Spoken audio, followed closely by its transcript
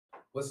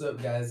What's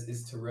up, guys?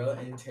 It's Terrell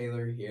and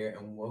Taylor here,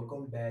 and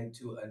welcome back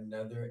to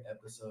another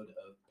episode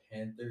of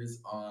Panthers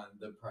on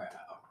the Prowl.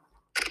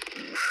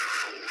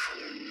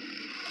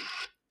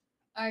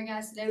 All right,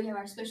 guys. Today we have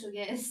our special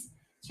guests,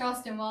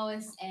 Charleston,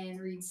 Wallace, and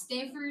Reed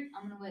Stanford.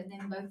 I'm going to let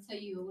them both tell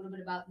you a little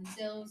bit about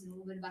themselves and a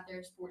little bit about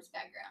their sports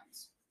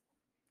backgrounds.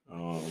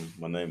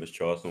 My name is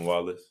Charleston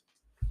Wallace,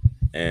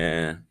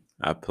 and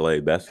I play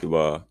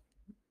basketball.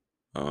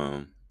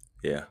 Um,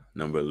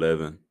 number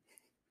 11.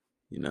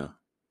 You know,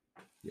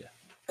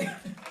 yeah.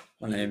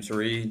 My name's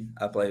Reed.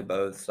 I play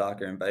both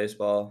soccer and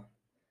baseball.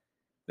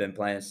 Been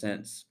playing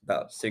since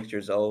about 6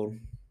 years old.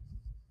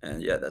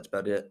 And yeah, that's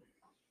about it.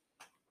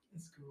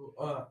 That's cool.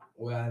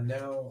 Well, I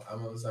know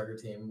I'm on the soccer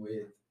team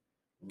with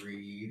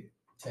Reed.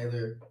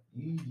 Taylor,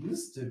 you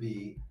used to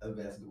be a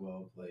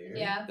basketball player.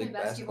 Yeah, I played Big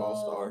basketball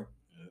star.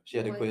 She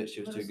had to quit.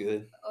 She was too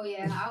good. Oh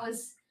yeah, I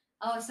was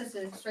such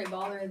a straight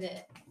baller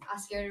that I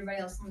scared everybody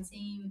else on the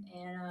team,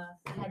 and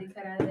I had to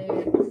cut out of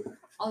there.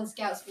 All the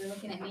scouts were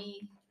looking at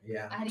me.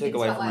 Yeah. I had to Took get the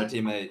away from her spotlight.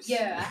 teammates.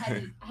 Yeah,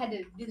 I had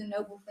to do the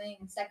noble thing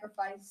and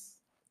sacrifice.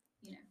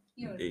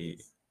 You know what it Yeah.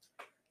 is.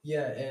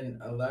 Yeah,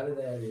 and a lot of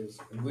that is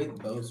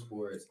with both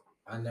sports.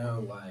 I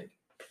know, like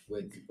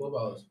with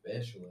football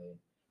especially,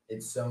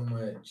 it's so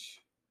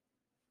much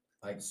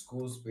like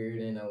school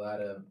spirit, and a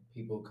lot of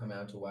people come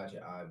out to watch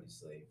it.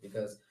 Obviously,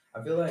 because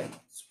I feel like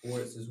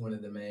sports is one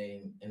of the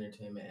main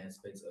entertainment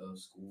aspects of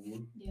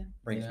school.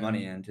 Brings You know?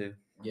 money in too.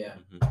 Yeah,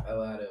 Mhm. a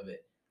lot of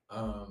it.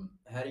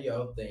 How do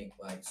y'all think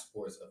like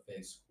sports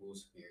affect school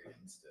spirit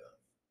and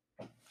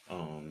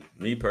stuff?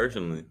 Me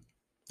personally,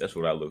 that's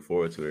what I look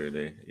forward to every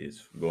day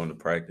is going to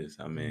practice.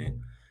 I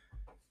mean,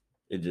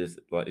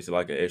 it's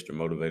like an extra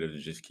motivator to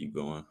just keep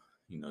going.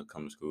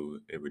 Come to school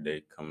every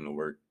day, coming to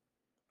work,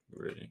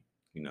 really.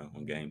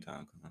 When game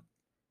time comes.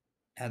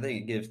 I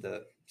think it gives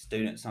the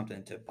students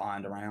something to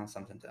bond around,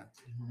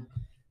 Mhm.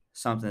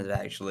 something to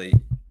actually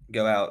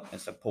go out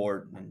and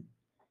support and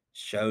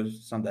show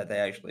something that they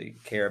actually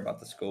care about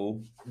the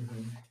school.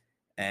 Mhm.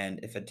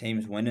 And if a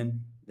team's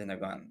winning, then they're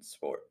going to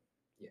support.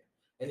 Yeah,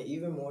 and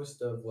even more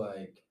stuff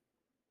like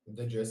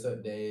the dress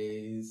up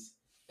days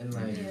and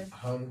like Yeah.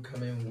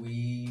 homecoming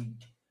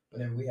week.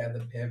 Whenever we have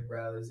the pep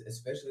rallies,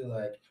 especially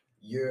like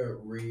you're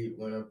Reed,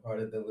 when I'm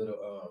part of the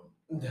little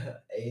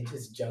the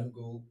ages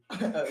jungle.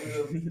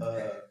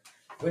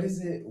 What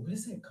is it? What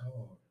is it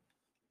called?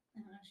 I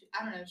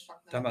don't know what you're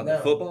talking Talking about. about No,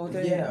 the football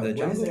day? yeah. The What is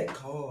jungle? it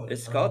called?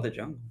 It's called the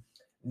jungle.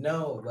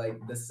 No,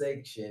 like the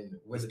section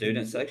where The the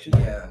people student sit- section?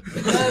 Yeah.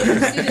 Oh,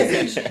 the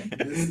student section.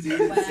 The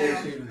student Wow.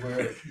 section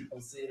where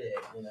people sit at.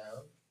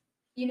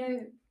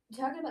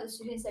 Talking about the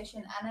student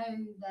section, I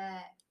know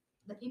that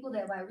the people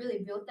that like really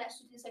built that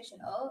student section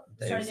up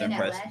started Davis doing and that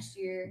Preston. last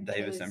year. and it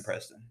Davis and was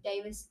Preston.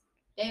 Davis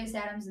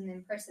Adams, and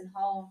then Preston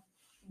Hall.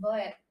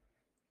 But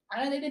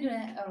I know they've been doing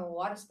that on a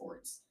lot of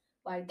sports.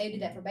 Like they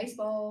did that for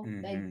baseball.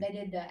 Mhm. They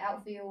did the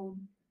outfield,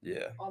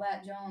 Yeah. all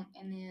that junk,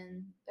 and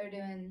then they're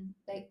doing.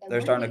 They're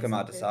won starting to against come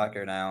out to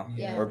soccer now.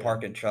 Yeah. We're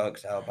parking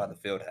trucks out by the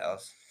field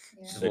house.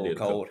 Yeah. It's a They little did a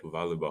cold. couple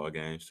volleyball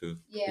games too.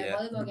 Yeah, Yeah.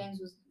 volleyball games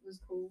was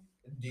cool.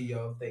 Do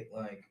y'all think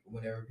like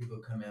whenever people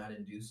come out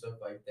and do stuff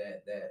like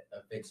that, that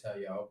affects how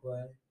y'all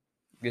play?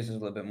 Gives us a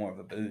little bit more of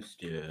a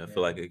boost Yeah, I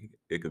feel like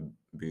it could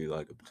be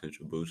like a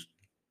potential boost.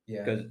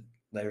 Yeah. because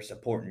they're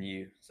supporting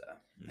you. So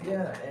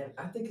Yeah, and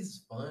I think it's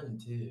fun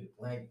too.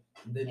 Like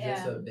the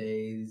dress Yeah. up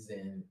days,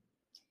 and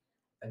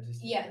I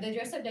just Yeah, the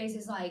dress up days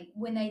is like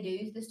when they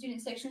do the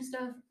student section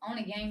stuff on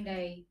a game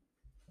day.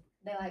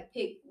 They like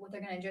pick what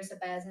they're gonna dress up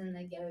as, and then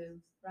they go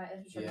right.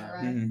 That's what you're Yeah.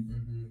 talking about,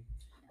 right? hmm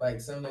Like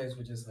some days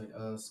we're just like,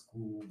 oh,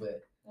 school,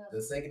 but Yeah.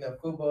 the second a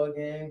football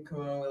game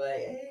come on, we're like,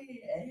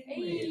 hey.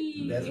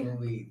 Hey. That's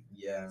when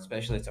yeah.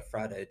 especially it's a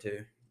Friday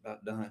too.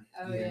 About done.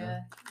 Oh Yeah.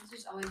 yeah, it's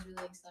just always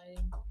really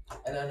exciting.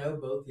 And I know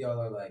both y'all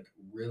are like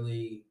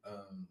really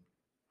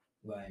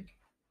like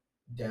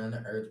down to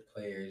earth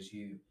players.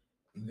 You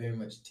very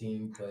much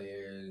team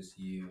players.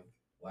 You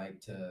like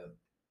to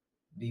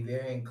be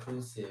very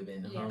inclusive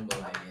and Yeah.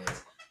 humble, I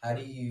guess. How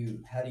do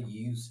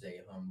you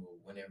stay humble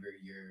whenever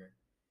you're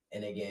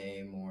in a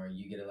game or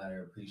you get a lot of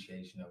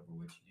appreciation over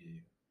what you do?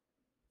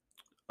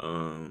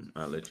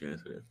 I'll let you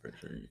answer that for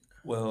sure.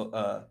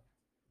 Well,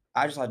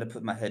 I just like to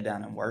put my head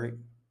down and work.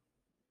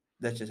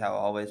 That's just how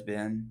I've always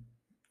been.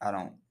 I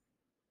don't.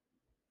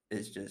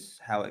 It's just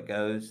how it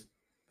goes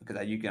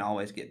because you can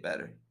always get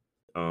better.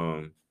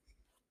 Um,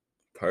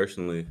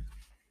 Personally,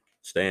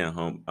 staying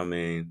home. I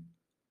mean,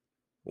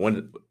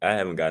 one I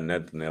haven't got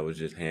nothing that was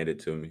just handed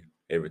to me.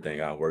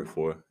 Everything I worked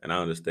for, and I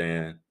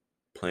understand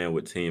playing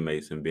with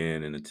teammates and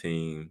being in a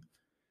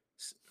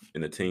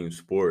team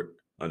sport.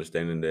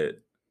 Understanding that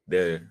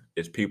there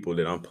is people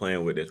that I'm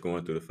playing with that's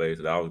going through the phase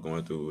that I was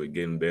going through with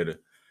getting better,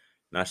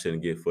 and I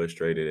shouldn't get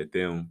frustrated at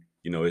them.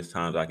 It's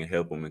times I can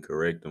help them and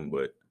correct them,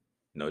 but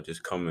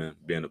just coming,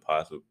 being a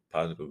positive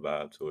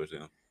vibe towards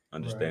them, Right.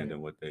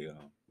 understanding what they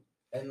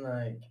And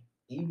like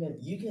even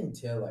you can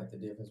tell like the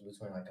difference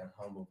between like a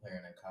humble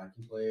player and a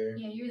cocky player.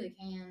 Yeah, you really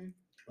can.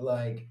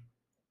 Like,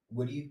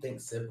 what do you think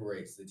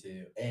separates the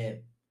two? And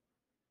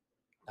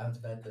I was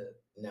about to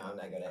No, I'm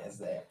not gonna ask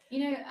that.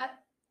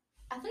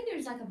 I think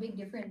there's like a big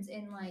difference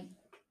in like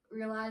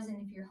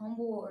realizing if you're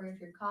humble or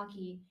if you're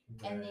cocky,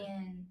 and Right.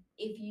 then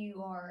if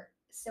you are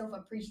self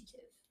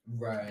appreciative.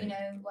 Right.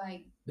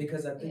 Like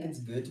Because I think yeah, it's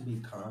good to be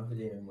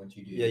confident in what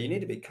you do. Yeah, you need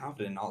to be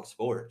confident in all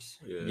sports.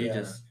 Yeah. You Yeah.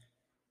 just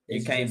you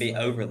It's can't just be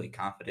like, overly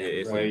confident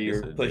It's where a right. it's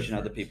you're a pushing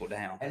other difference. people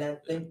down. And I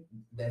think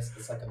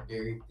it's like a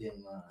very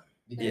thin line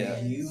Yeah.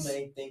 because you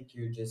may think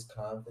you're just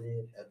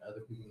confident and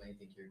other people may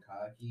think you're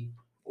cocky.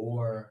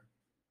 Or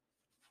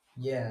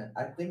yeah,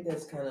 I think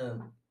that's kind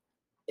of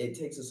it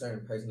takes a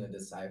certain person to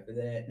decipher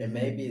that. And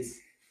maybe it's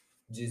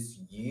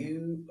just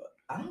you.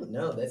 I don't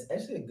know. That's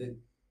actually a good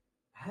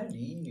how do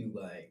you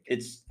like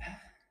It's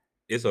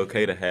It's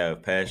okay to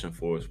have passion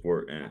for a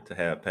sport and to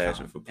have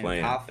passion for and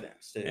playing.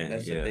 confidence too. And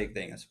That's a yeah, big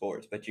thing in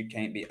sports. But you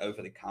can't be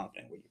overly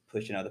confident where you're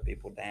pushing other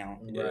people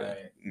down yeah, right,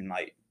 and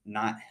like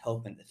not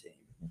helping the team.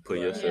 put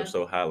right. yourself yeah,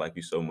 so high like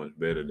you're so much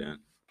better than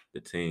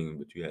the team,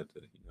 but you have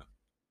to,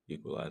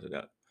 equalize it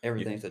out. You,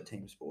 Everything's a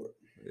team sport.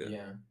 yeah,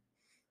 Yeah.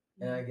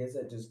 And I guess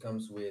that just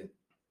comes with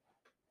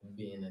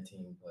being a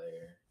team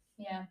player.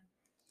 yeah.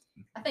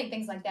 I think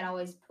things like that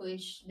always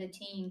push the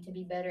team to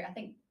be better.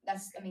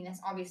 That's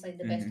obviously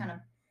the best kind of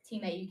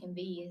teammate you can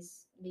be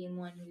is being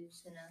one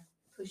who's gonna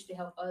push to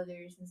help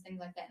others and things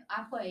like that.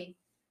 I play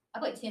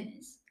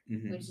tennis,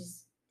 Mm-hmm. which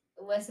is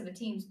less of a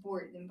team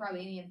sport than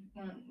probably any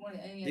You other got sport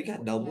we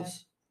have.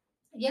 doubles.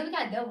 Yeah, we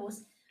got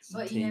doubles, It's a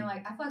but team.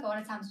 like I feel like a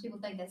lot of times people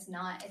think that's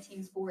not a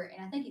team sport,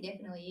 and I think it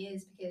definitely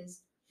is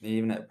because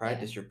Even at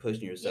practice, you're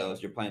pushing yourselves.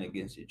 Yeah. You're playing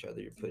against each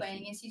other. You're you're playing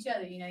pushing. against each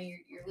other.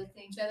 You're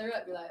lifting each other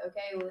up. You're like,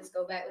 okay, well, let's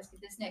go back. Let's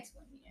get this next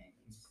one.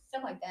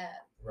 Stuff like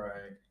that.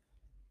 Right.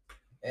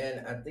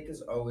 And I think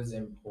it's always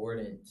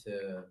important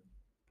to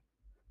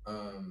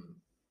um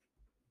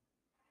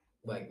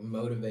like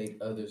motivate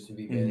others to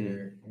be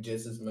better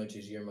just as much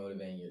as you're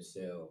motivating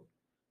yourself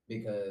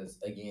because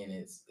again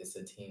it's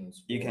a team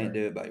sport. You can't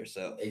do it by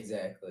yourself.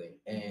 Exactly.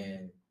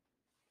 And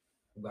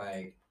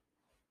like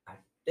I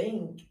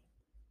think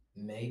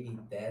maybe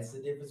that's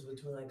the difference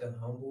between like a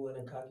humble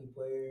and a cocky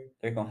player.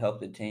 They're gonna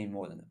help the team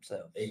more than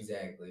themselves.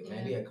 Exactly. Yeah.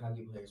 Maybe a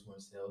cocky player is more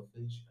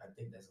selfish. I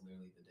think that's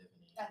literally the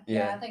definition.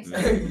 Yeah, I think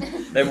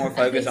so. They're more I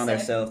focused think on so.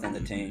 themselves than the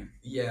team.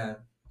 Yeah,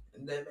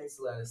 and that makes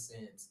a lot of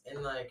sense.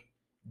 And like,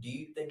 do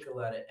you think a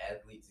lot of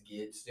athletes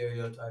get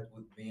stereotyped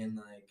with being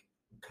like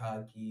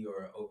cocky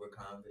or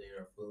overconfident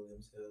or full of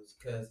themselves?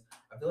 Because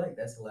I feel like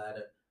that's a lot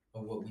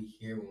of what we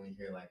hear when we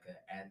hear like an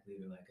athlete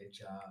or like a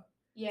job.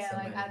 Yeah,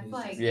 like Somebody I feel who's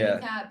like just-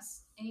 Yeah.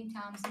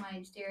 anytime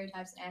somebody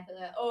stereotypes an athlete,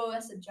 like, oh,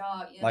 that's a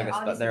job. Like They're a sp-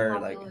 obviously they're,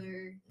 like-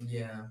 popular.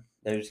 Yeah,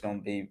 They're just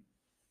gonna be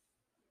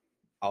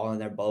all in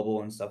their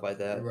bubble and stuff like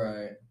that.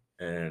 right.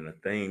 and the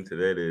thing to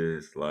that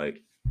is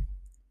like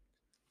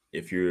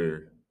if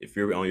you're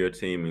on your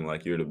team and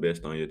like you're the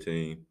best on your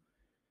team,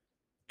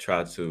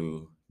 try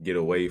to get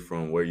away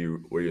from where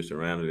you're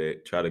surrounded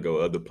at. Try to go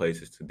other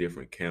places to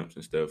different camps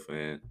and stuff,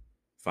 and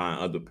find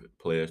other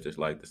players that's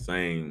like the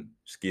same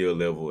skill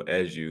level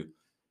as you.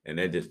 And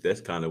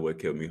that's kind of what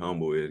kept me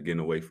humble is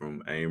getting away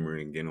from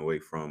Amory and getting away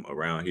from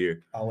around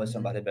here. Always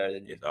somebody better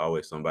than you. It's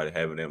always somebody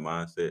having that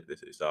mindset.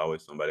 It's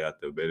always somebody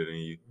out there better than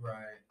you.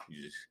 Right.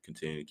 You just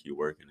continue to keep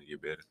working to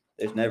get better.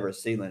 There's never a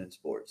ceiling in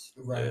sports.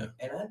 Right. Yeah.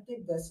 And I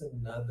think that's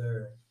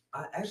another.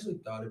 I actually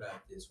thought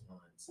about this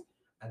once.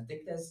 I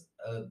think that's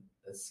a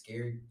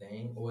scary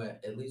thing, or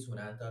at least when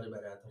I thought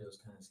about it, I thought it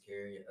was kind of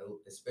scary,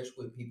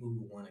 especially with people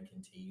who want to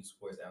continue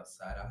sports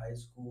outside of high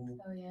school.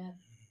 Oh yeah.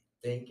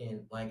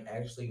 Thinking, like,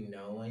 actually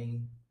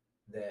knowing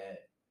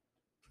that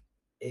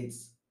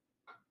it's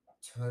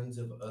tons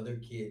of other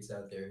kids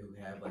out there who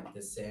have like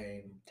the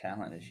same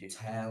Talent is you.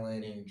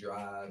 talent and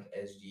drive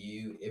as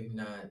you, if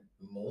not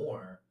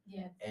more.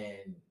 Yeah.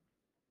 And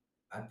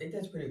I think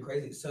that's pretty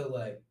crazy. So,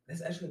 like,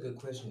 that's actually a good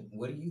question.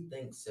 What do you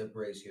think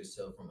separates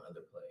yourself from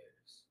other players?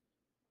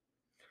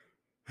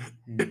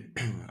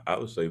 I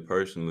would say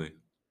personally,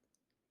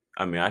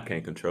 I mean, I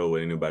can't control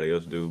what anybody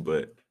else do,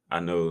 but I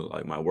know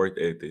like my work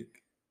ethic.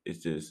 It's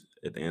just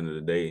at the end of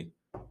the day,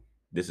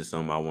 this is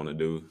something I want to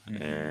do,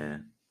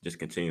 and just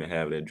continue to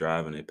have that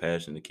drive and that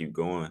passion to keep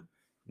going,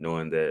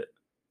 knowing that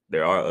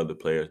there are other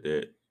players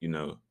that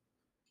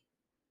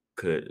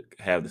could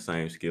have the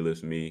same skill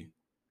as me,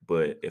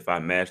 but if I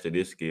master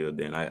this skill,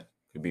 then I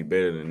could be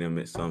better than them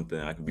at something.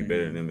 I could be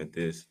better than them at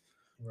this.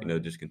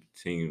 Right. Just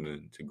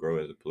continue to grow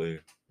as a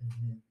player.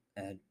 Mm-hmm.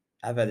 And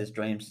I've had this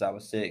dream since I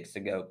was 6 to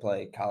go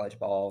play college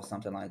ball,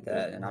 something like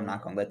that. And I'm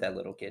not gonna let that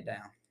little kid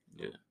down.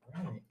 Yeah.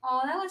 Right.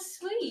 Oh, that was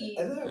sweet.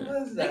 And that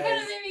was That kind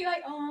nice. of made me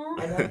like, oh.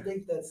 And I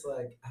think that's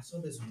like I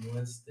saw this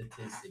one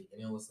statistic,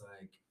 and it was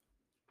like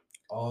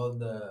all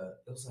the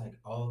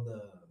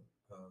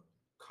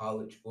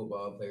college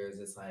football players.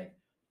 It's like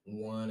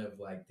one of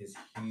like this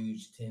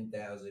huge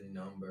 10,000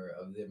 number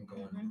of them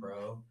going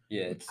pro.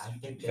 Yeah, it's I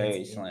think that's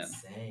very slim.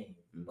 insane.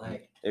 Mhm.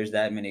 Like There's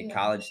that many Yeah.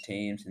 college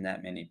teams and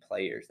that many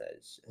players that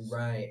it's just,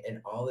 right,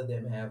 and all of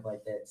them have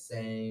like that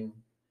same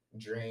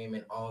dream,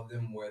 and all of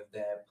them were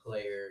that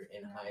player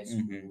in high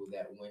school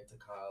that went to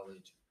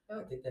college.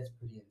 I think that's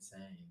pretty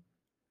insane.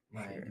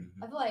 Like, Sure.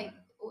 I feel like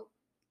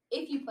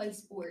if you play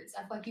sports,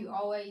 I feel like you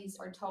always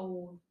are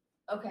told,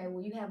 okay,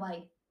 well, you have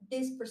like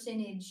this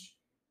percentage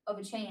of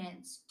a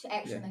chance to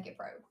actually Yeah. make it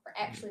pro or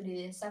actually do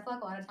this. So I feel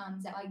like a lot of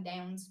times that like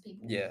downs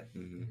people. Yeah.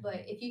 Mhm.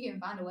 But if you can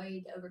find a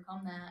way to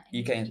overcome that, and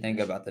You can't keep think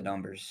pushing, about the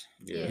numbers.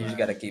 Yeah. You just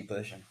got to keep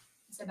pushing.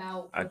 it's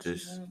about I what you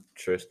just want.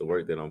 trust the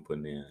work that I'm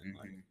putting in.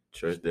 Like, Mhm.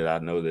 trust that I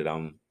know that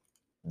I'm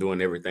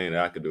doing everything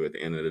that I could do. At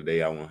the end of the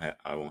day, I won't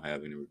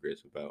have any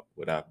regrets about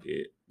what I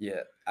did.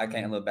 Yeah. I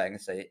can't look back and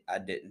say I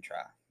didn't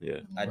try.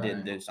 Yeah. I didn't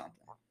Right. do something.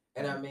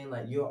 And I mean,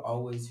 like, you'll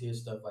always hear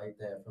stuff like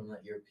that from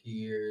like your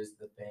peers,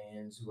 the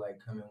fans who like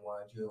come and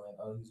watch you, like,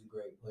 oh, he's a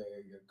great player,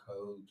 your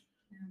coach.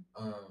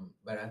 Yeah.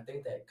 But I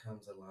think that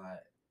comes a lot,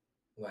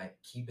 like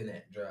keeping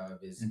that drive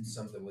is Mhm.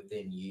 something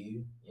within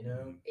you, you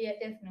know. Yeah,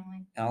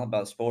 definitely. And all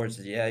about sports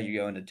is you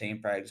go into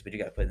team practice, but you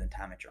got to put in the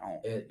time at your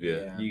own.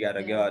 Yeah. You got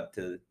to go Yeah. out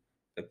to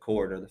the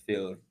court or the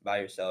field by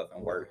yourself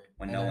and work Right.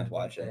 when And no I one's think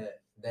watching.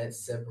 that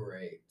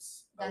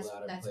separates That's a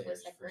lot of that's what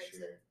players for separates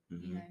sure. it.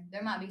 Mhm. You know,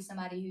 there might be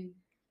somebody who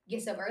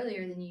gets up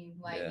earlier than you.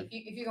 Like Yeah.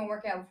 if you're gonna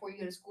work out before you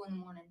go to school in the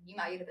morning, you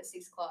might get up at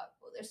 6 o'clock.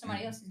 Well, there's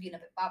somebody Mhm. else who's getting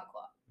up at 5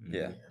 o'clock. Mhm.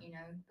 Yeah. You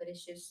know, but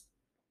it's just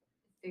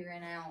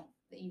figuring out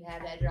that you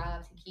have that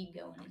drive to keep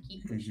going and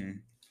keep pushing.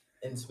 Mhm.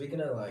 And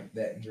speaking of like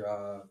that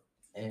drive,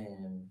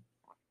 and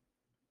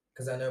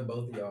because I know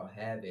both of y'all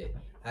have it,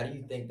 how do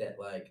you think that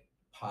like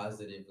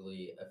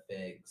positively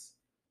affects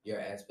your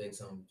aspects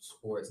on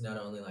sports? Not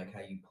only like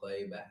how you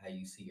play, but how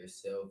you see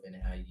yourself and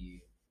how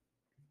you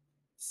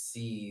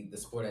see the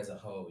sport as a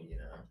whole. You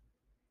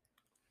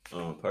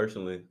know.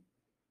 Personally,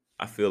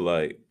 I feel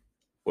like,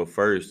 well,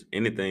 first,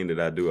 anything that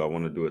I do, I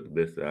want to do it the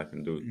best that I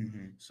can do.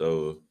 Mhm.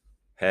 So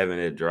having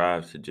that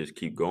drive to just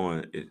keep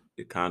going,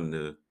 it kind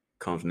of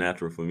comes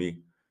natural for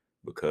me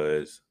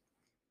because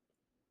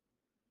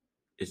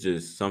it's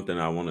just something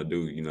I want to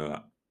do. You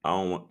know, I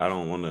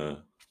don't want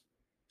to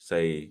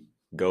say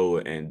go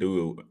and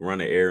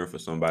run an errand for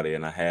somebody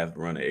and I have to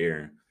run an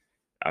errand.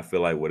 I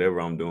feel like whatever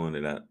I'm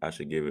doing, that I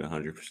should give it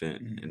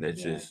 100%, and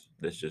Mhm. Yeah.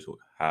 that's just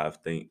how I've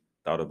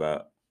thought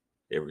about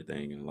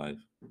everything in life.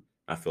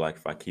 I feel like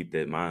if I keep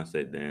that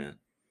mindset, then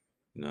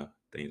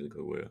things will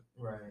go well.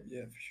 Right.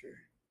 Yeah, for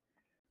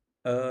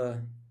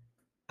sure.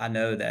 I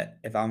know that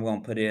if I'm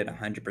gonna put in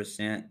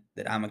 100%,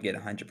 that I'm gonna get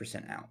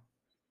 100% out.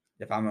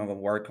 If I'm gonna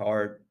work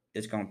hard,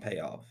 it's gonna pay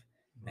off,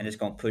 and it's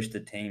gonna push the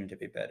team to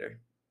be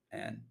better.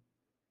 And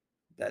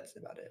that's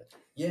about it.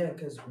 Yeah,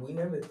 because we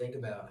never think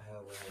about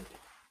how like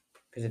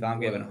Because if I'm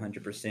giving Well,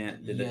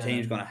 100%, then the yeah.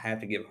 team's gonna have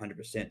to give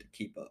 100% to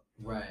keep up.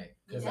 right. Yeah,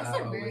 Because that's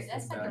like a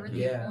really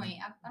good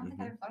point. I don't think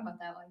I Mhm. ever thought about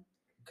that. Like,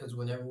 because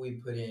whenever we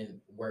put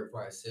in work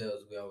for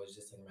ourselves, we always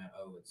just think about,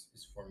 oh, it's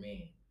for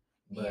me.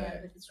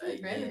 yeah, but it's really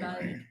for again,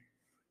 everybody. like,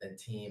 a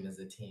team is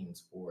a team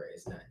sport.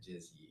 It's not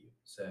just you.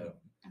 So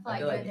I I feel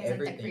feel like like doing things like that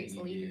everything creates you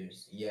do,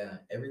 leaders.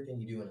 everything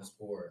you do in a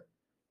sport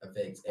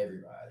affects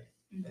everybody,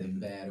 Mhm.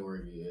 bad or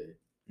good.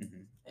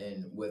 Mhm.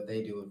 And what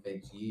they do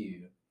affects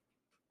you.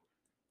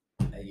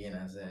 Again,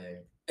 I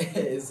say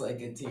it's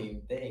like a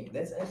team thing.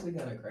 That's actually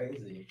kind of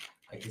crazy.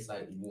 Like it's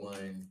like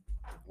one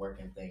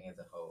working thing as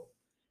a whole.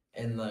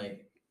 And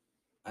like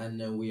I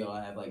know we all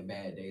have like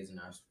bad days in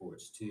our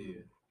sports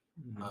too.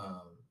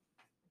 Mhm.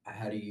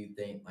 How do you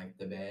think like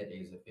the bad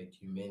days affect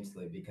you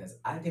mentally? Because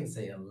I can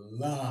say a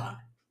lot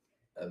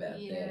about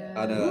Yeah. that.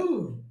 I know.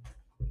 Woo!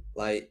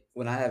 Like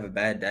when I have a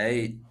bad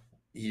day,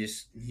 you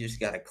just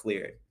gotta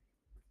clear it.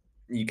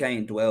 You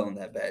can't dwell on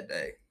that bad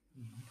day.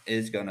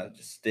 It's gonna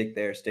just stick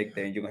there,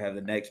 and you're gonna have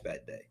the next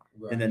bad day,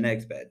 Right. and the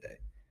next bad day.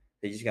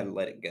 You just gotta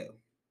let it go.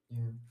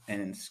 Yeah.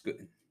 And in school,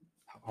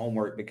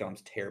 homework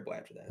becomes terrible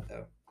after that,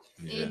 though.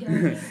 Yeah. It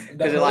does.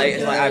 Because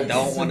it's like I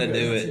don't want to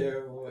do it.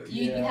 Terrible.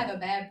 You have a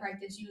bad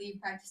practice, you leave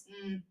practice.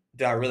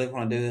 Do I really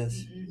want to do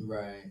this?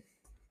 Right.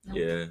 Nope.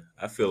 Yeah,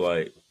 I feel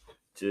like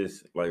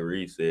just like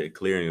Reed said,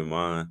 clearing your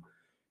mind.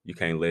 You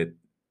can't let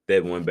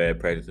that one bad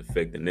practice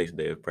affect the next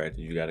day of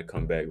practice. You got to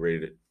come back ready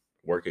to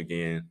work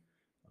again.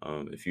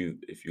 If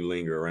you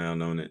linger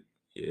around on it,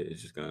 yeah,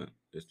 it's just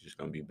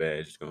gonna be bad.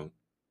 It's just gonna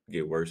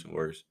get worse and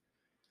worse.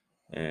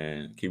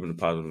 And keeping a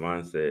positive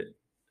mindset.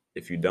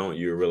 If you don't,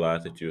 you'll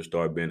realize that you'll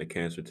start being a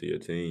cancer to your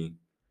team.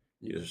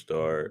 You'll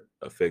start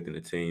affecting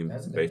the team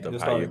That's a good based point.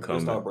 off how you're You'll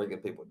coming. start breaking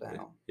people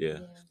down. Yeah.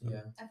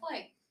 Yeah. I feel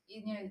like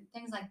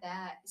things like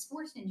that,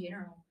 sports in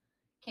general,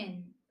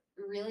 can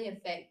really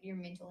affect your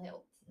mental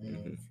health.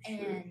 Mhm.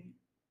 And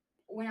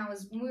when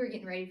we were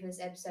getting ready for this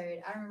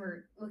episode, I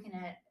remember looking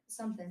at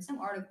some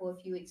article a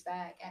few weeks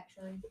back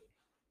actually,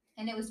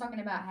 and it was talking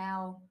about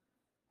how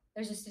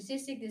there's a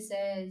statistic that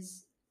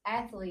says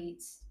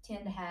athletes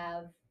tend to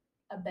have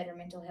a better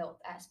mental health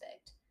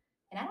aspect,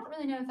 and I don't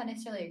really know if I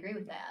necessarily agree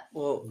with that.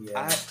 Well,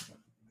 Yeah.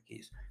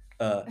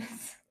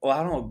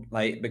 I don't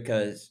like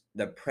because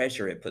the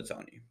pressure it puts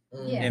on you,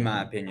 Yeah. in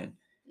my opinion.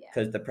 Yeah.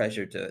 Because the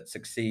pressure to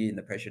succeed and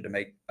the pressure to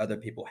make other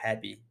people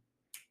happy.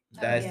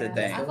 That's the I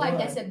thing. feel like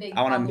that's a big I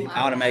problem.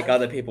 want to make have.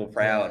 other people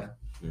proud.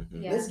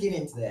 Mhm. Yeah. Let's get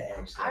into that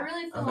actually. I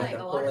really feel I'm like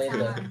gonna a lot pull of in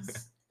the-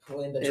 times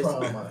Pulling the It's-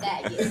 trauma.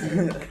 that gets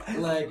it.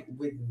 Like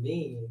with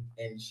me,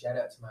 and shout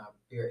out to my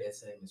peer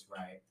SA Miss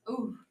Wright.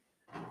 Ooh.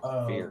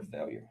 Fear of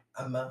failure.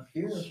 My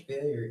fear of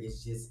failure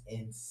is just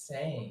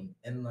insane,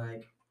 and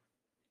like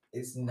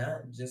it's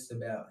not just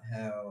about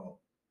how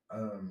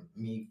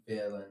me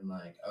feeling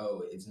like,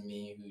 oh, it's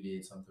me who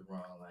did something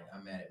wrong, like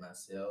I'm mad at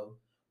myself,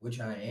 which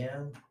I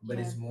am, but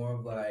Yeah. it's more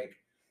of like,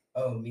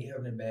 oh, me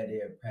having a bad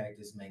day at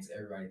practice makes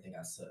everybody think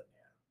I suck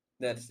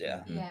That's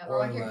now. Yeah, Or or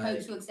like your coach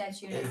like- looks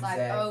at you and it's like,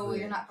 oh, Exactly.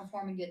 you're not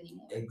performing good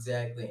anymore.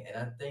 Exactly. And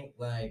I think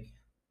like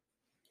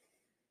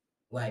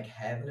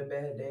having a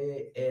bad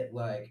day at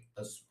like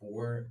a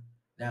sport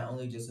not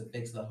only just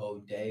affects the whole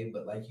day,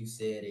 but like you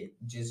said, it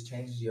just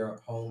changes your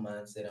whole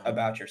mindset on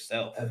about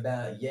yourself.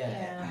 about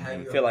Yeah. how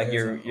Mhm. you Feel like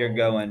you're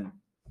going.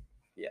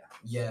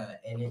 yeah,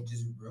 and it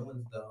just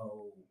ruins the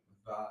whole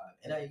vibe.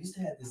 And I used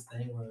to have this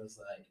thing where it was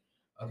like,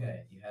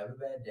 okay, you have a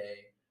bad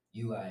day,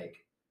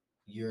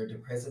 you're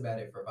depressed about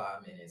it for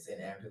 5 minutes,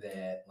 and after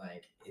that,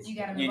 like it's You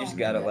gotta You move just on.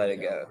 gotta have let to it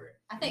get go. over it.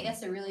 I think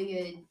that's a really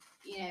good,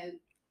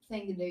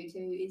 thing to do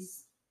too.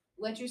 Is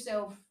let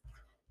yourself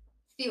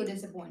feel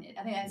disappointed.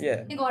 I think that's.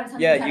 Yeah. I think a lot of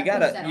times Yeah, we try you to push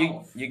gotta that you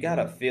off. you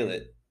gotta feel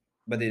it,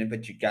 but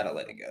you gotta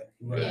let it go.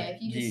 Right. Yeah,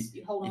 if you just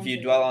hold on. If to you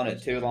it, dwell on push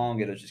it too down. long,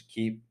 it'll just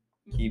keep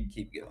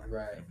going.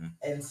 Right. Mhm.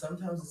 And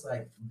sometimes it's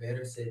like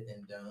better said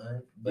than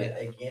done. But Yeah.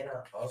 again,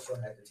 I also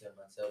have to tell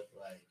myself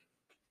like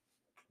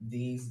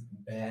these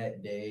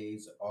bad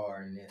days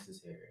are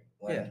necessary.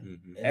 Like Yeah.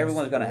 Mhm. in a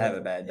Everyone's gonna have a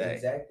sport- bad day.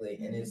 Exactly.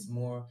 And it's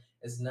not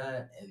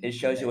and It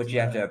shows you what that's you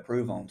have to my-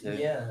 improve on too.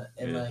 Yeah.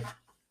 And Yeah. like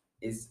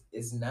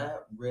it's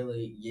not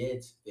really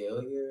it's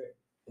failure.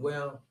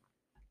 Well,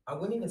 I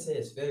wouldn't even say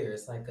it's failure.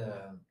 It's like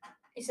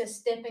It's a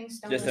stepping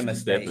stone. Just a to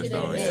mistake. the it's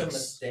Stone, a yeah. next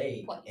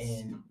mistake. place.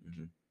 And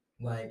Mhm.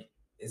 like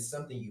it's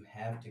something you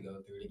have to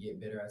go through to get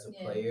better as a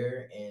Yeah.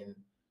 player and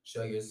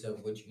show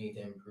yourself what you need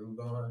to improve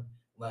on.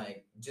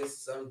 Like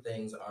just some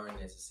things are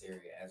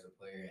necessary as a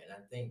player, and I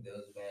think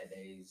those bad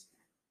days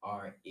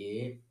are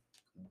it.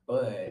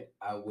 But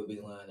I would be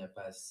lying if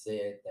I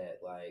said that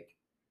like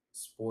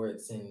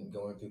sports and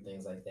going through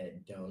things like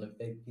that don't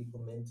affect people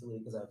mentally,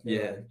 because I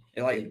feel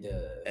Yeah. like it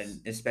does.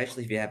 And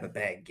especially if you have a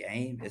bad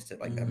game, it's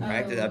just like the Mhm.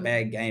 practice. A Oh.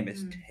 bad game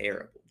is Mm.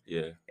 terrible.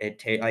 Yeah.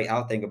 Like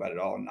I'll think about it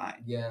all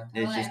night. Yeah. I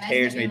It like- just imagine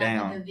tears it me being like a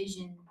down.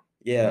 division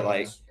Yeah, match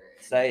like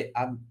or- say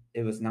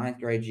it was ninth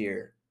grade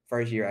year,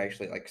 first year I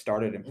actually like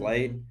started and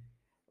played.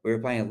 We were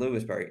playing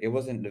Lewisburg. It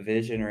wasn't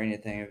division or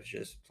anything. It was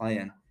just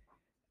playing.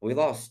 We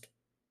lost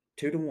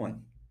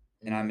 2-1,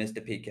 and I missed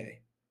a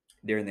PK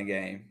during the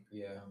game,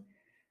 Yeah.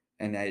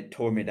 and they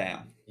tore me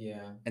down.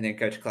 Yeah. And then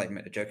Coach Clay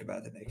made a joke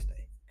about it the next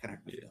day. Kind of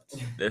Yeah.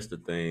 That's the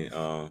thing.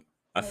 I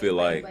Wait, feel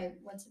wait, like wait,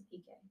 what's a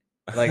PK?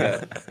 like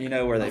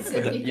where they What's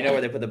put a PK?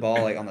 where they put the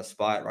ball like on the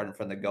spot right in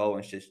front of the goal,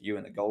 and it's just you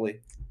and the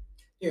goalie.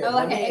 Here, Oh, let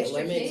like an me- extra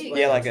let me kick? explain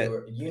Yeah, it like to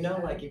a-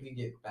 her. Like if you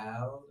get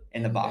fouled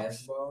In the box.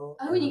 basketball,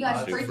 Oh, or you the guys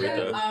box, Shoot free free throw?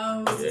 throw.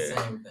 Oh, it's the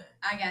Yeah. same thing.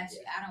 I got you.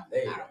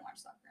 There I you don't go. watch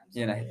soccer. I'm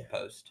You know, sorry. hit the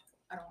post.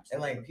 I don't watch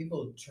And soccer. like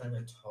people trying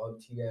to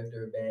talk to you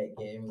after a bad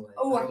game, like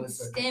Oh, I can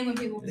it's like- stand when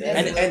people do Yeah.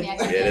 that. And- to me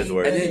after yeah, that's games.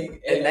 worse.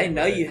 And they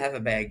know you have a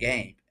bad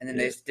game, and then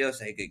Yeah. they still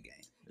say good game.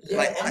 Yeah,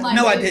 Like, and I'm like, like,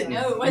 no, I dude, didn't.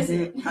 No, it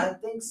wasn't. I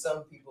think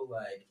some people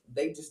like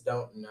they just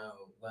don't know.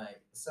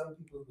 Like some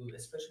people who,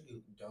 especially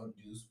who don't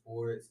do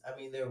sports, I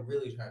mean, they're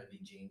really trying to be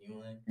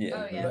genuine.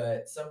 Yeah. Oh, yeah.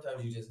 But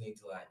sometimes you just need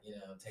to like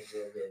take a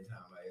little bit of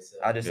time by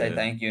yourself. I just say Yeah.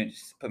 thank you and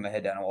just put my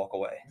head down and walk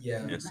away.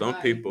 Yeah. And some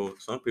Right.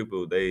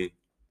 people, they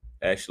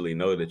actually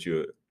know that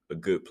you're a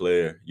good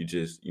player. You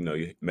just,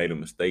 you made a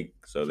mistake,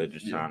 so they're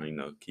just Yeah. trying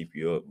to, keep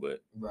you up.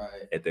 But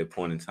Right. at that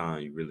point in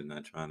time, you're really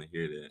not trying to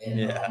hear that. And,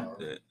 Yeah.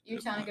 You're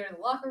trying to go to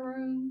the locker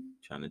room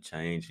Trying to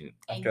change and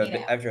and After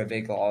get out. after a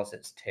big loss,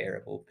 it's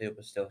terrible.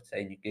 People still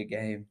saying you good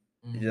game.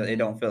 It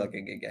don't feel like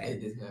a good It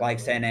game. does not Like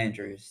feel St. like-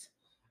 Andrews.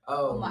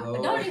 Oh, Oh my!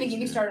 Lord. Don't even get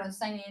me started on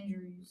St.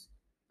 Andrews.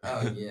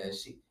 Oh yeah,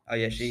 she Oh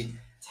yeah,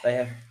 they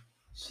have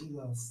she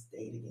lost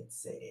state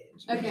against St.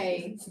 Andrews.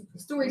 Okay,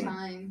 story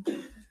time.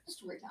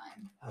 Story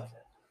time.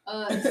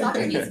 Okay.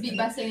 Soccer gets beat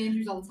by St.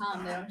 Andrews all the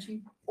time, though, don't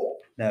you?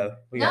 no.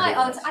 We No,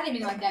 got like, I didn't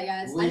mean like that,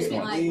 guys. I just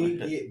mean like We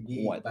get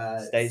beat What? by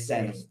State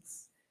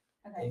saints.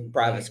 okay. And,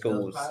 Private those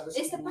schools.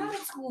 It's the private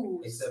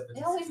schools. Except for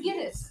They always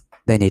get us.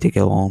 They need to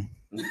go on.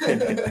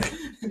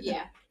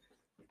 Yeah.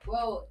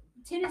 Well,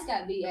 tennis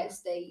got beat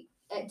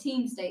at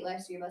team state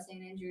last year by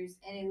St. Andrews,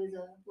 and it was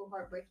a little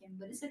heartbreaking.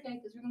 But it's okay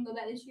because we're gonna go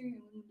back this year and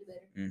we're gonna do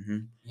better. Mm-hmm.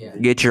 Yeah.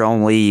 Get your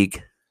own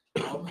league.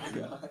 Oh my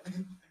god.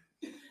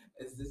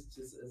 Is this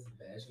just us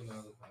bashing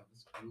all the private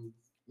schools?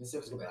 Miss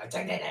Silver's gonna be like,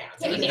 take that down.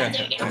 Take it down,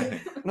 take it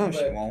down. No, she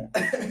But- won't.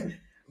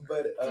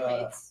 But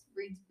Okay, it's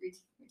read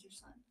your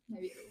son.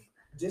 Maybe it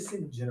will. just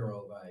in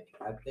general, like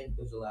I think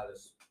there's a lot of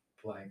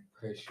like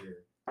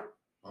pressure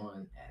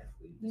on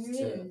athletes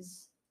There to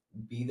is.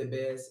 be the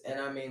best, and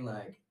I mean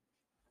like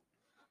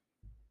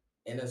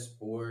in a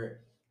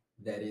sport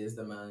that is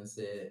the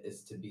mindset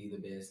is to be the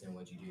best in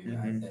what you do.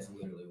 Mhm. That's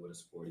literally what a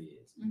sport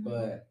is. Mhm.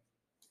 But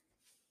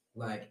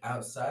like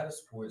outside of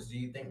sports, do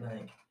you think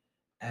like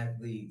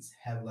athletes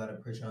have a lot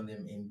of pressure on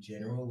them in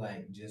general,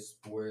 like just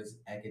sports,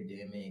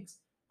 academics,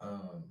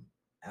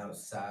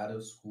 outside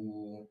of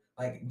school?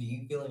 Like, do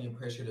you feel any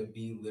pressure to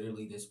be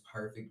literally this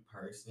perfect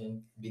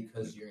person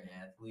because you're an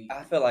athlete?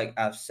 I feel like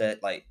I've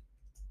set like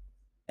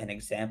an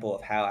example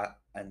of how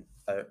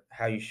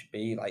you should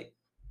be. Like,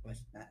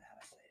 what's not how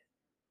I say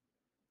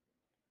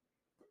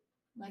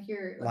it? Like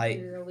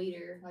you're a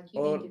leader. Like you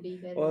need Well, to be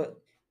better. well,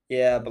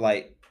 yeah, but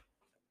like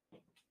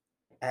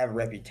I have a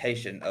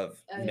reputation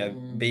of Oh, yeah.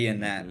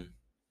 being that Mhm.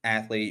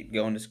 athlete,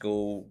 going to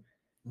school,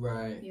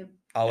 Right. Yep.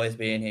 always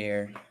being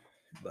here.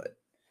 But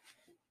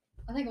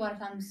I think a lot of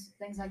times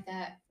things like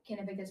that can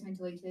affect us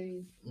mentally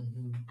too.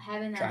 Mm-hmm.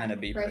 Having Trying that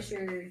to be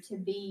pressure to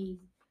be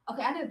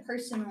okay. I know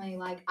personally,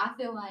 like I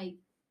feel like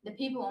the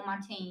people on my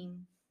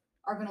team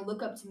are going to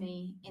look up to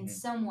me in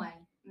some way.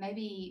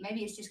 Maybe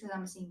it's just because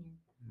I'm a senior,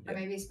 or Yeah.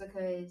 maybe it's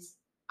because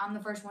I'm the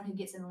first one who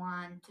gets in the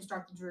line to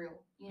start the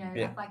drill. You know, I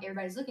Yeah. feel like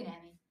everybody's looking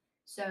at me.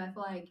 So I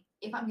feel like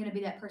if I'm going to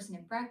be that person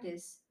in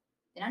practice,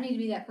 then I need to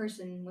be that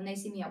person when they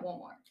see me at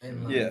Walmart.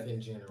 And life Yeah.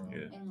 in general.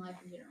 Yeah. In life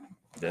in general.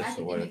 That's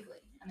the way. Academically,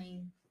 I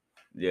mean,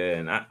 Yeah,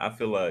 and I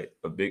feel like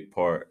a big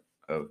part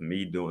of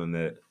me doing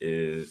that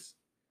is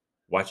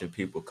watching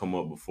people come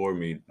up before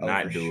me Oh,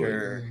 not for do it.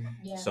 sure.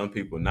 yeah. Some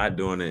people not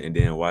doing it, and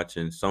then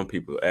watching some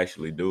people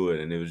actually do it,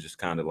 and it was just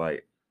kind of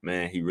like,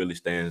 man, he really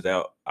stands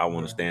out. I want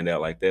Right. to stand out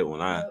like that when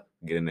I Yep.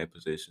 get in that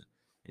position,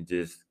 and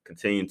just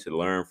continue to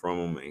learn from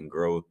them and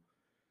grow.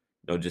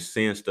 Just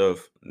seeing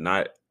stuff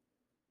not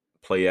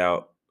play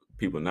out,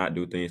 people not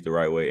do things the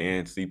right way,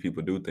 and see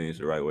people do things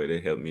the right way. They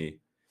help me,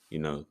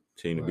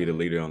 continue to be the Right.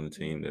 leader on the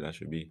team that I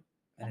should be.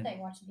 I And,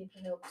 think watching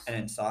people helps. and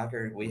in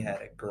soccer, we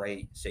had a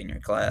great senior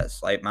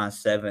class. Like my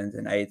 7th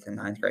and 8th and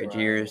 9th grade Right.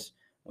 years,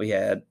 we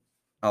had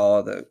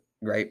all the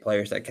great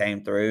players that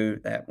came through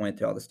that went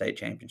to all the state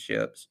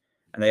championships,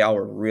 and they all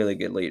were really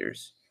good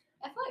leaders.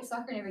 I feel like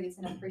soccer never gets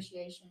enough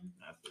appreciation.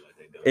 I feel like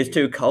they don't. It's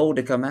too cold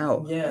to come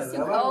out. Yeah, It's too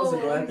nobody wants to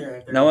go cold. out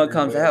there. No one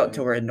comes out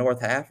until we're in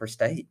North Half or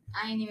state.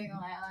 I ain't even gonna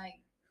lie, like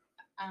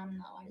I'm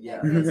not like Yeah,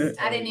 that. 'Cause it's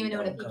I didn't totally even know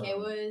what a don't PK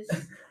come.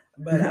 was.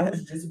 But I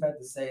was just about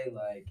to say,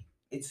 like,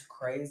 it's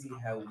crazy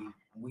how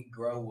we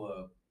grow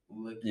up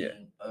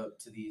looking up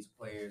to these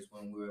players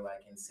when we were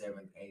like in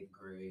 7th, 8th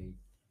grade.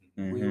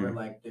 We were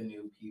like the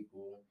new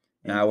people.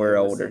 And Now we're they were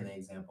older. setting the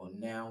example.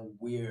 Now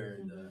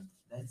we're the.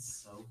 That's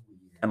so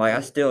weird. And like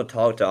I still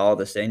talk to all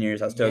the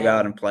seniors. I still go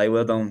out and play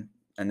with them,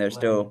 and they're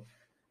still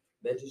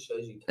That just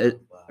shows you a time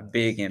flies.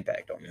 big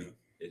impact on me.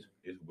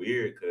 It's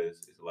weird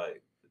because it's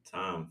like the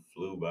time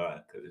flew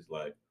by because it's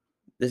like,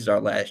 This is our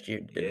last year.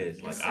 yeah,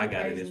 it's like It's so I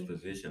got in this crazy.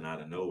 position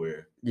out of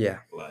nowhere. Yeah.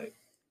 Like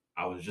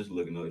I was just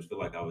looking up. It feel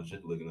like I was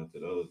just looking up to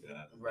those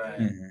guys. Right.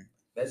 Mhm.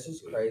 That's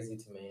just crazy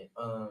to me.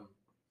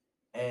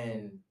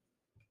 And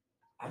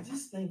I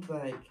just think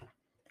like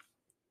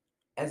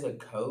as a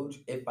coach,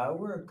 if I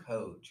were a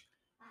coach,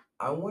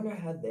 I wonder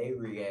how they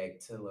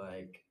react to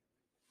like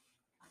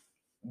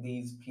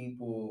these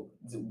people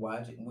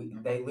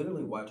they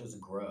literally watch us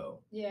grow.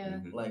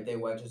 Yeah. Like they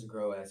watch us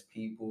grow as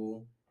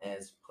people,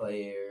 as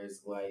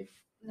players, like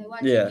They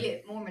watch Yeah. you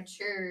get more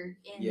mature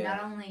in Yeah.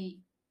 not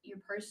only your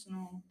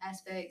personal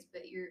aspects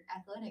but your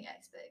athletic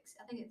aspects.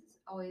 I think it's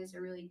always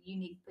a really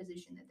unique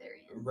position that they're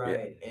in.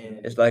 right.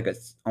 And It's like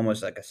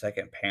almost like a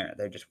second parent.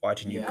 They're just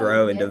watching you Yeah.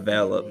 grow Oh, and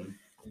develop,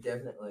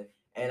 definitely.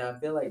 And I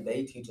feel like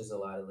they teach us a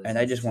lot of lessons. and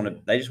they just want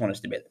too. us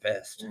to be at the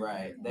best.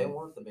 Right. They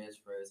want the best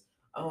for us.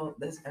 Oh,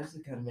 that's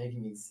actually kind of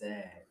making me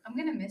sad. I'm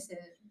gonna miss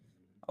it.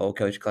 Old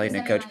Coach Clayton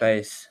and Because, I mean, Coach like-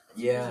 Pace.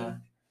 Yeah.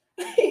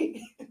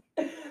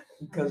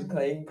 Coach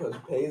Clayton, Coach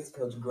Pace,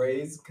 Coach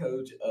Grace,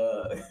 Coach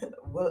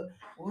what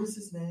was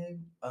his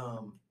name?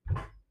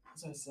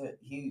 As I said,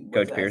 he was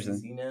Coach at Pearson.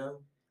 ICC now.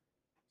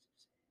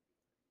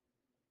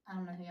 I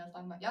don't know who y'all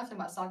talking about. Y'all talking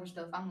about soccer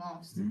stuff. I'm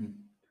lost.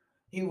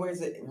 He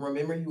wears it.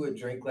 Remember, he would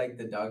drink like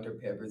the Dr.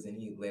 Peppers, and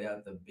he let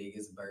out the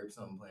biggest burps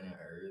on planet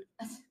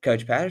Earth.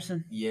 Coach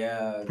Patterson.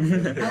 Yeah. I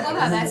love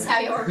how that's how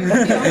y'all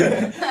remember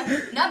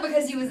him. Not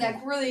because he was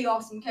that really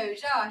awesome coach.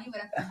 Oh, he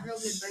would have real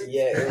good burps.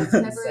 Yeah, it was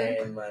Pepper.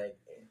 insane. Like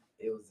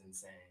it was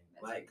insane.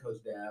 Like Coach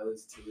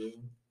Dallas too.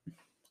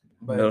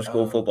 But, Middle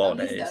school football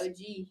Oh, he's days. the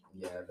OG.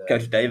 Yeah,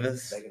 Coach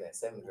Davis. back in that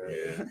 7th grade.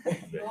 Yeah.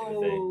 Back in the day.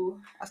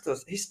 Oh,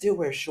 He still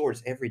wears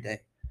shorts every day.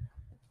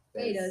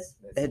 Yeah, he does.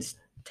 It's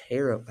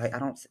terrible. Like, I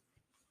don't.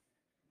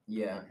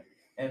 Yeah,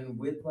 and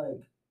with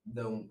like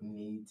the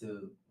need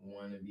to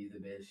want to be the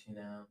best,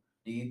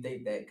 do you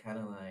think that kind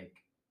of like,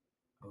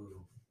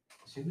 oh,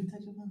 should we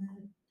touch upon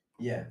that?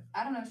 Yeah.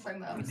 I don't know what you're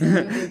talking Do you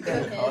about. think Go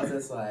that ahead.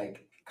 causes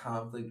like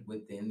conflict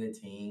within the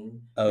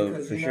team? Oh,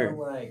 because for sure.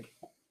 like,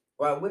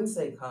 well, I wouldn't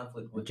say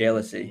conflict with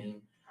Jealousy. The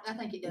team. I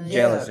think it does. Yeah,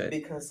 Jealousy.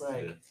 because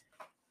like. Yeah.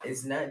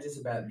 It's not just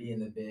about being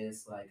the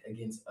best, like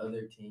against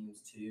other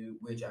teams too.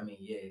 Which I mean,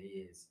 yeah,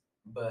 it is.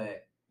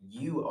 But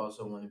you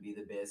also want to be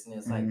the best, and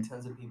it's like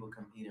tons of people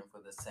competing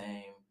for the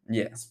same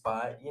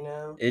spot.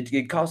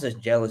 It causes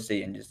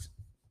jealousy and just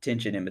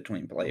tension in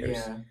between players.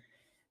 Yeah. I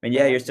mean,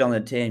 yeah, you're still on the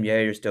team. Yeah,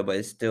 you're still, but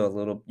it's still a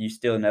little. You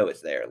still know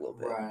it's there a little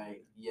bit. Right.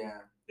 Yeah.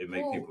 It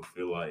make people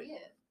feel like,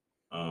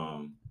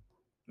 Yeah.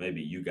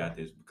 maybe you got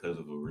this because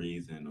of a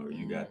reason, or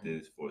you got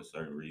this for a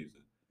certain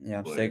reason. Yeah,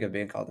 I'm But- sick of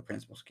being called the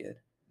principal's kid.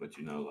 But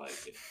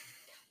like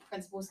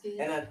Principal skills.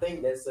 And I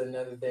think that's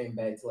another thing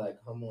back to like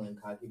humble and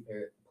cocky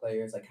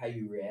players, like how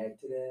you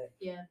react to that.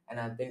 Yeah. And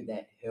I think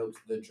that helps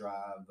the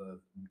drive of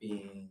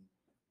being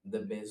the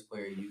best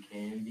player you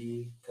can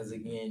be. Because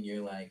again,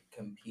 you're like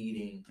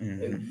competing.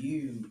 If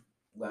you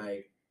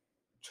like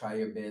try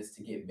your best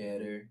to get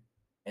better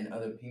and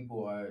other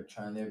people are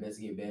trying their best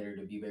to get better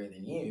to be better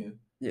than you,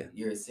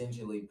 you're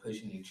essentially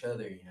pushing each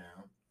other,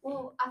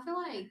 Well, I feel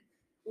like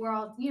we're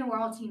all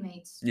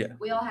teammates. Yeah.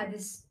 We all have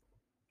this,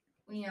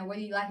 whether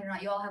you like it or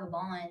not, you all have a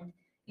bond.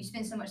 You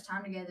spend so much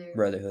time together.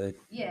 Brotherhood.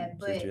 Yeah,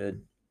 but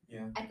Sisterhood.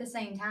 at the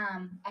same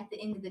time, at the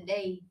end of the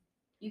day,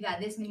 you got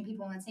this many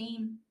people on the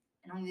team,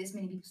 and only this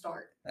many people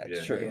start.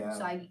 That's true. Yeah.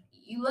 So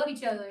you love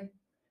each other,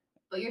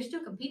 but you're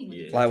still competing with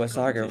each other. Like with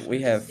soccer, competition. we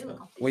It's have still a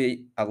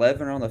competition.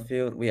 11 on the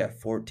field. We have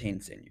 14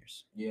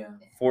 seniors. Yeah.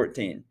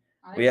 14.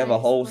 Oh, We have a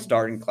everybody's whole split.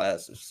 starting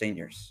class of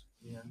seniors,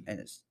 Yeah. and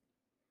it's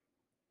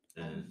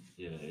And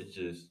it's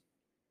just,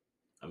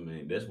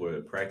 that's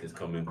where practice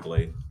come in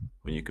play.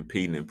 When you're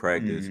competing in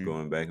practice,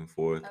 going back and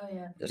forth, Oh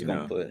yeah. just You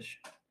gonna know. push.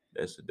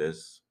 that's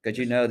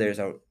Because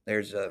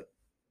there's a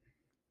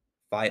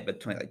fight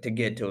between to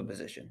get to a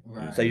position.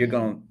 Right. So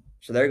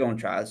they're gonna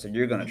try. So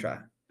you're gonna try.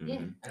 Yeah.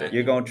 mhm. And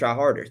You're gonna try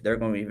harder. They're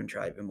gonna even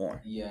try even more.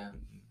 Yeah.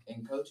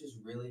 And coaches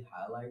really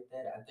highlight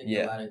that. I think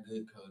Yeah. a lot of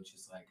good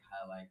coaches like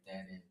highlight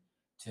that and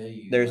tell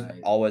you There's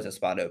like, always a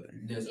spot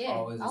open. there's Yeah,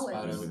 always a spot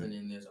always. open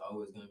and there's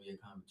always going to be a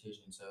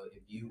competition. So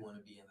if you want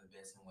to be in the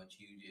best in what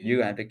you do, You're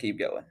gonna have to keep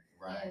going.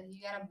 right. Yeah,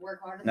 you gotta work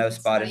harder. No than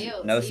spot somebody is-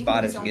 else, no even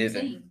spot if is it's on your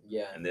given. team.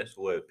 Yeah. And that's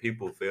what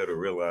people fail to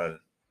realize.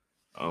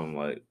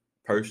 Like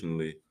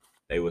personally,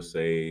 they would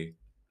say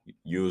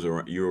you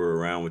were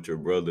around with your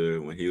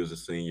brother when he was a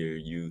senior.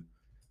 You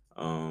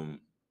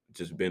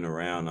just been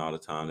around all the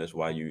time. That's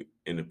why you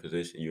in the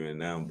position you're in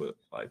now. But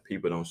like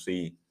people don't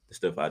see the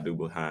stuff I do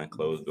behind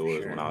closed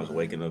doors. Sure. When I was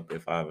waking up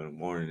at 5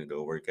 a.m. to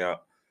go work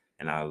out,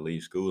 and I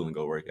leave school and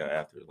go work out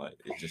after. Like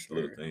it's just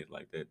little Sure. things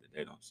like that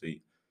they don't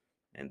see,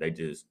 and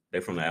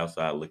they're from the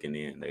outside looking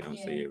in. They don't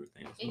see Yeah.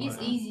 everything. that's It going gets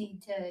on. easy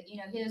to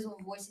hear those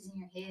little voices in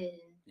your head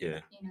and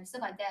Yeah.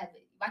 stuff like that.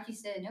 But like you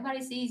said,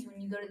 nobody sees when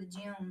you go to the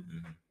gym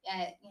Mhm.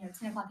 at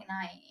 10 o'clock at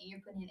night and you're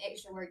putting in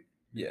extra work.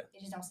 Yeah. They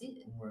just don't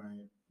see it.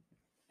 Right.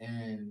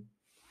 And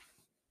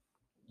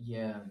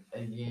yeah,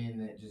 again,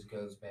 that just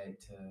goes back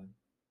to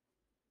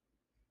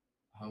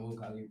humble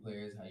cocky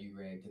players, how you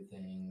react to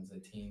things, a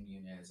team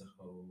unit as a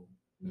whole.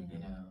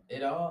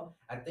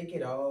 I think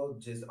it all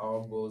just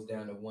all boils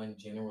down to one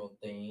general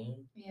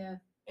thing, Yeah,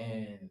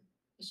 and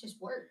it's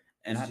just work.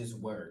 And it's just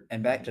work.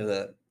 And back to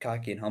the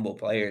cocky and humble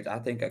players, I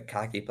think a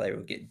cocky player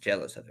would get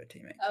jealous of their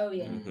teammate, Oh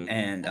yeah, Mhm.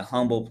 and a Absolutely.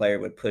 humble player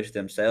would push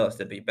themselves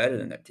to be better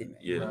than their teammate.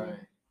 Yeah. Right.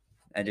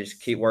 And just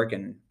keep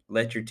working.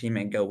 Let your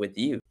teammate go with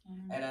you.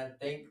 Mhm. And I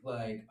think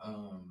like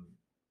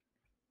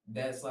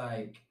that's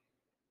like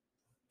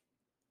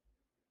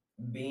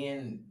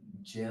being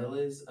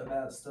jealous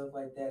about stuff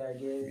like that, I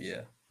guess.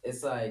 Yeah.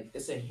 It's like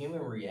it's a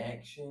human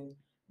reaction,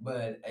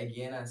 but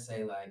again I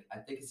say like I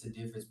think it's a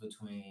difference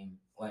between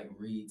like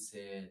Reed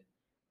said,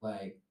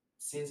 like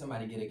seeing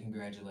somebody get a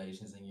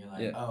congratulations and you're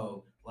like, Yeah.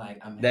 oh, like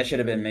I'm That happy should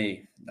have for been you.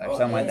 me. Or Or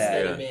something like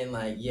instead that. of being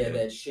like, Yeah.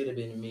 that should have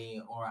been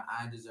me, or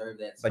I deserve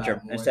that But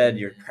spot more instead than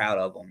you're them. proud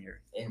of them.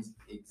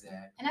 Exactly.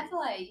 And I feel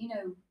like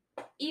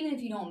even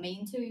if you don't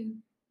mean to,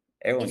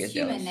 Everyone it's gets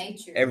human jealous.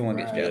 nature. Everyone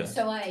gets Right. jealous.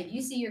 So like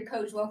you see your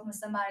coach walking with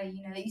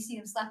somebody, that you see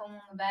them slap them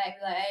on the back,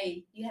 be like,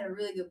 "Hey, you had a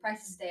really good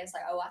practice today." It's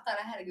like, "Oh, I thought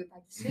I had a good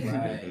practice too."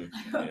 Right.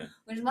 Yeah.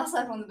 Where's my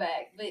slap on the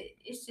back? But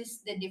it's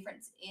just the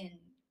difference in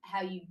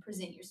how you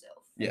present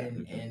yourself. Yeah.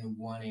 And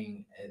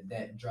wanting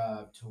that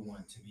drive to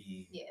want to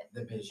be Yeah.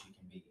 the best you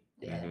can be.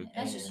 Yeah, Mhm. and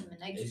that's just And human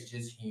nature. It's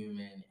just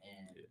human,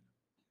 and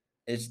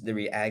It's the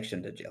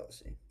reaction to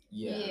jealousy.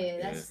 Yeah,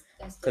 that's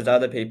Because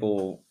other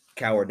people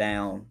cower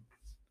down,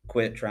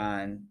 quit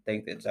trying,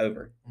 think it's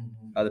over.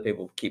 Mhm. Other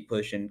people keep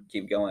pushing,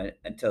 keep going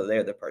until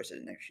they're the person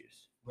in their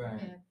shoes.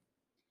 Right.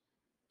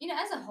 Yeah.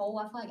 As a whole,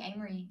 I feel like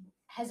Amory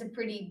has a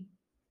pretty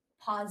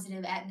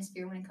positive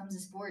atmosphere when it comes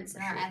to sports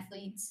and our Sure.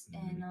 athletes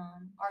and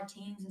our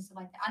teams and stuff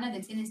like that. I know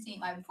the tennis team.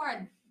 Like before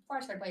I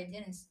started playing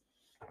tennis,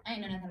 I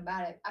didn't know nothing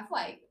about it. I feel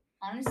like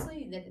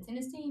honestly that the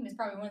tennis team is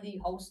probably one of the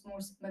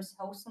most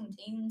wholesome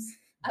teams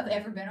I've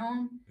ever been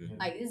on. Mhm.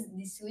 Like this is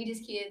the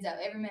sweetest kids I've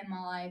ever met in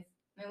my life.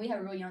 I mean, we have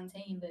a real young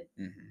team, but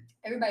Mm-hmm.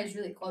 everybody's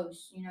really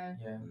close. Yeah.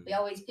 We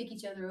always pick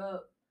each other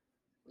up.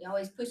 We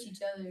always push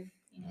each other.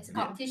 It's a Yeah.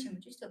 competition,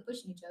 but you're still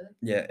pushing each other.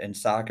 Yeah, in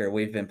soccer,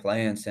 we've been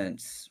playing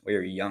since we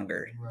were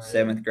younger. Right.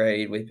 7th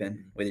grade, we've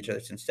been with each other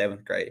since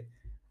 7th grade.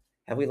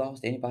 Have we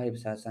lost anybody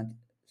besides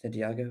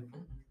Santiago?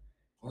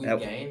 We That-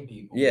 gain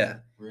people.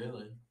 Yeah.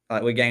 Really.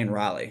 Like we gained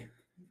Riley,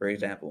 for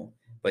example,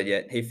 but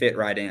yet he fit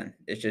right in.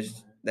 It's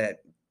just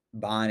that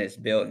bond is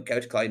built, and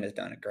Coach Clayton has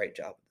done a great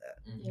job with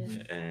that.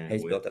 Mhm. And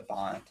He's with, built a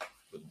bond.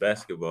 with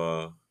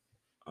basketball,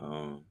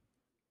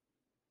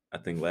 I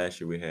think last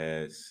year we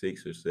had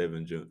 6 or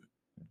 7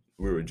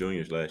 we were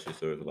juniors last year,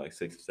 so it was like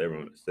 6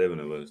 or 7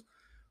 of us.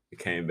 We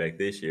came back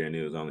this year and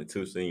it was only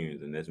 2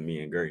 seniors, and that's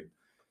me and Gray.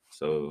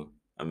 So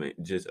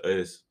just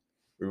us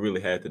we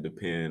really had to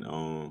depend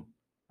on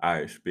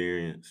our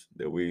experience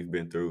that we've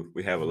been through.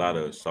 We have a lot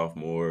of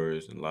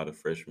sophomores and a lot of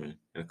freshmen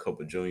and a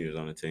couple juniors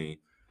on the team,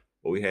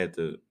 but we had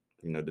to,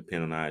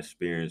 depend on our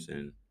experience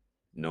and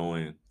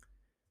knowing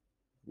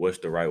what's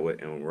the right way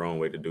and wrong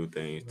way to do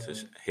things to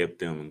Right. help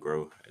them and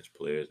grow as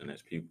players and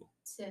as people.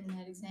 Setting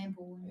that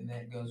example. And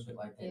that goes with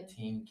like that Yeah.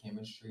 team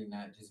chemistry,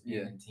 not just being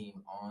Yeah. a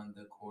team on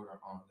the court or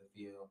on the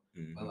field,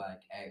 but Mhm.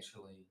 like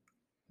actually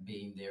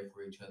being there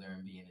for each other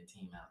and being a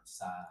team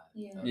outside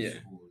Yeah. of Yeah.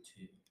 school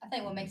too. I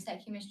think what makes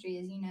that chemistry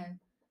is,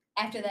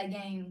 after that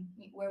game,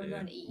 where we're Yeah.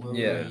 going to eat. Where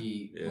Yeah. we gonna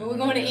eat? Yeah. Where we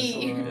going to That's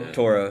eat? what- Yeah.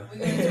 Toro. We're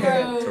going to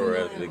Toro. Toro We're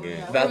after the gonna- game.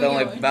 where About we the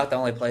only going? about the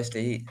only place to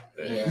eat.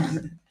 Yeah.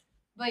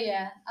 But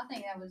yeah, I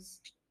think that was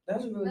That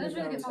was a really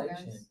good good talk,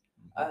 conversation.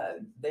 guys.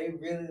 They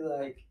really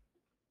like.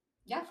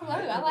 Y'all flow.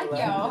 I like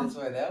y'all. This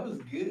way. That was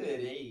good.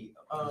 Hey,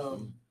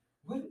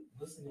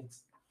 what's the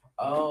next?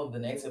 Oh, the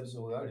next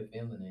episode. We already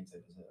filmed the next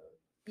episode.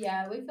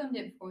 Yeah, we filmed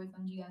it before we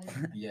filmed you guys.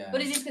 Yeah.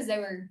 But it's just because they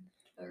were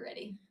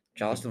ready.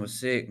 Charleston was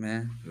sick,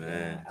 man.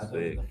 Man, I thought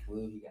sick. with the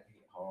flu, he got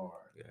hit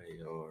hard. Yeah,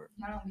 he hard.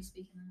 I don't be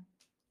speaking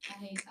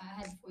that. I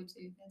had the flu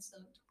too. That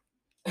sucked.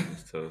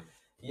 It's tough.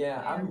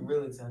 Yeah, I'm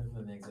really excited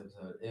for the next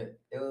episode. It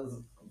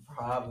was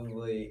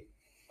probably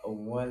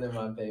one of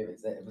my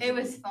favorites. It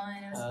was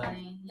fun. It was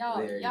funny. Y'all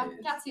hilarious.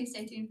 got to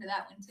stay tuned for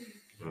that one too.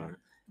 Right.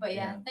 But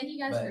yeah, thank you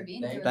guys for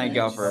being here. Thank with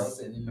y'all us. for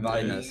Charleston and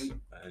inviting me us.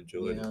 I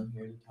enjoyed being it. on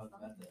here to talk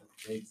about the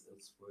updates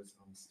of sports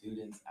on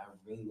students. I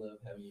really love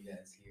having you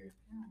guys here.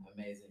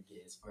 Amazing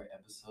guests for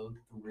episode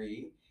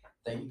 3.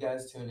 Thank you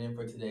guys tuning in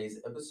for today's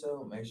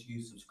episode. Make sure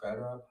you subscribe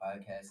to our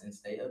podcast and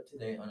stay up to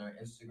date on our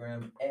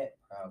Instagram at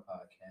Proud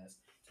Podcast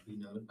to be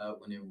notified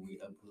whenever we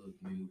upload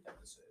new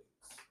episodes.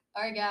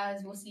 All right,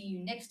 guys. We'll see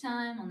you next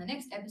time on the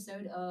next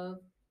episode of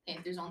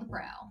Panthers on the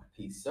Prowl.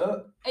 Peace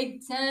up.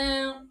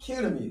 A-Town.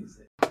 Cue the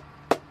music.